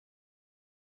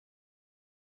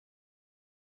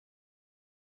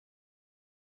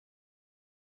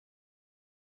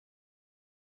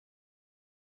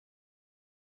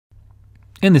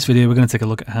In this video, we're going to take a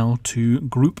look at how to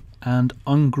group and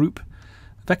ungroup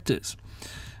vectors.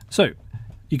 So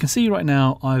you can see right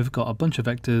now I've got a bunch of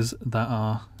vectors that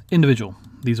are individual.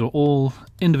 These are all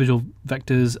individual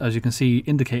vectors, as you can see,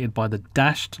 indicated by the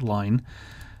dashed line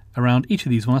around each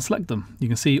of these when I select them. You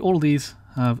can see all of these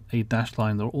have a dashed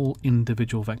line. They're all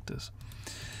individual vectors.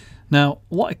 Now,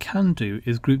 what I can do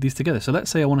is group these together. So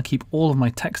let's say I want to keep all of my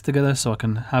text together so I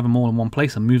can have them all in one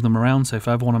place and move them around. So if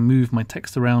I ever want to move my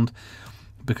text around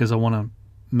because I want to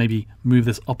maybe move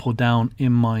this up or down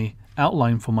in my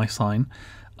outline for my sign,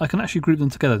 I can actually group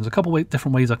them together. There's a couple of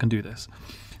different ways I can do this.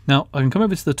 Now, I can come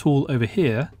over to the tool over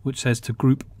here, which says to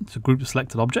group the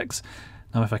selected objects.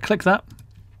 Now, if I click that,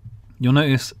 you'll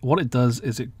notice what it does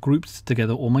is it groups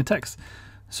together all my text.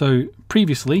 So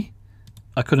previously,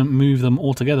 I couldn't move them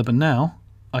all together, but now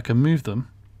I can move them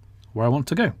where I want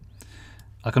to go.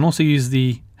 I can also use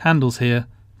the handles here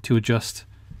to adjust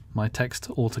my text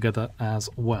all together as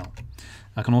well.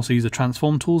 I can also use the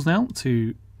transform tools now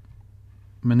to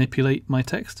manipulate my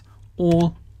text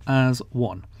all as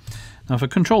one. Now if I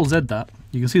Control Z that,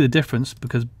 you can see the difference,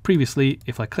 because previously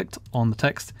if I clicked on the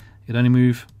text, it'd only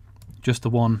move just the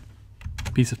one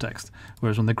piece of text,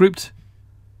 whereas when they're grouped,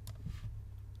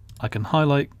 I can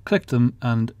highlight, click them,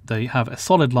 and they have a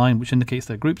solid line which indicates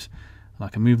they're grouped, and I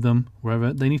can move them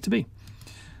wherever they need to be.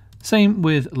 Same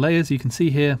with layers. You can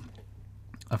see here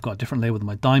I've got a different layer with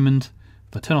my diamond.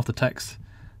 If I turn off the text,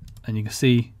 and you can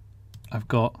see I've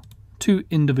got two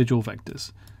individual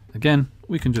vectors. Again,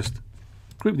 we can just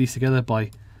group these together by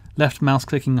left mouse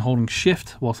clicking and holding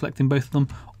shift while selecting both of them,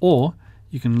 or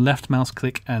you can left mouse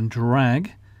click and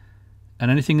drag,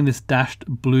 and anything in this dashed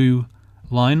blue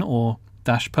line or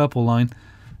dashed purple line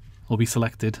will be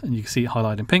selected, and you can see it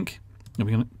highlighted in pink, and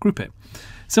we can group it.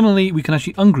 Similarly, we can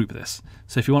actually ungroup this.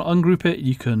 So if you want to ungroup it,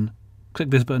 you can click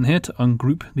this button here to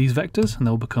ungroup these vectors, and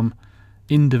they'll become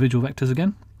individual vectors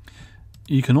again.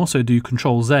 You can also do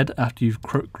Control Z after you've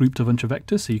grouped a bunch of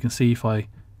vectors. So you can see if I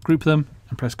group them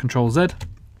and press Control Z,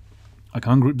 I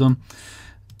can ungroup them.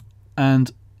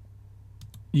 And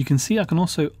you can see I can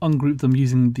also ungroup them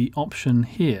using the option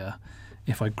here.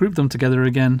 If I group them together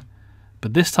again,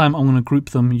 but this time I'm going to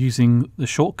group them using the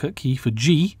shortcut key for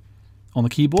G on the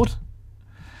keyboard,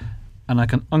 and I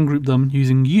can ungroup them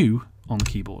using U on the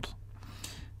keyboard.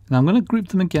 Now I'm going to group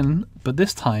them again, but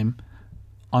this time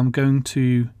I'm going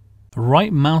to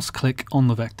right mouse click on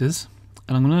the vectors,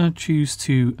 and I'm going to choose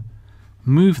to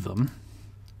move them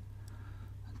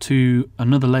to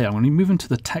another layer. I'm going to move them to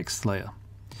the text layer.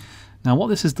 Now what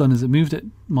this has done is it moved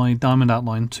my diamond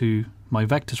outline to my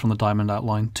vectors from the diamond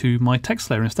outline to my text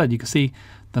layer instead. You can see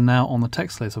they're now on the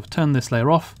text layer. So if I turn this layer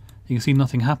off, you can see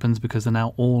nothing happens because they're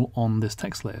now all on this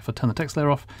text layer. If I turn the text layer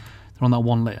off, they're on that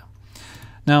one layer.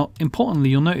 Now, importantly,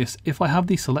 you'll notice if I have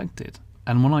these selected,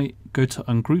 and when I go to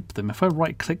ungroup them, if I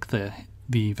right click the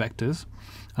vectors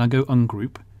and I go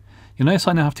ungroup, you'll notice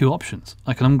I now have two options.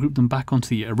 I can ungroup them back onto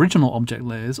the original object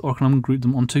layers, or I can ungroup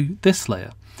them onto this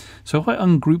layer. So if I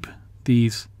ungroup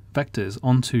these vectors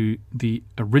onto the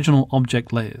original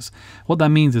object layers, what that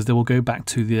means is they will go back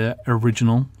to their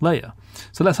original layer.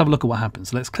 So let's have a look at what happens.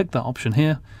 So let's click that option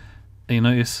here, and you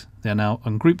notice they're now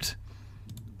ungrouped,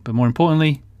 but more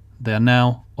importantly, they are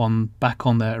now back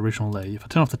on their original layer. If I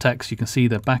turn off the text, you can see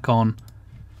they're back on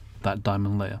that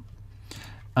diamond layer.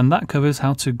 And that covers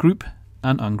how to group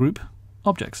and ungroup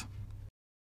objects.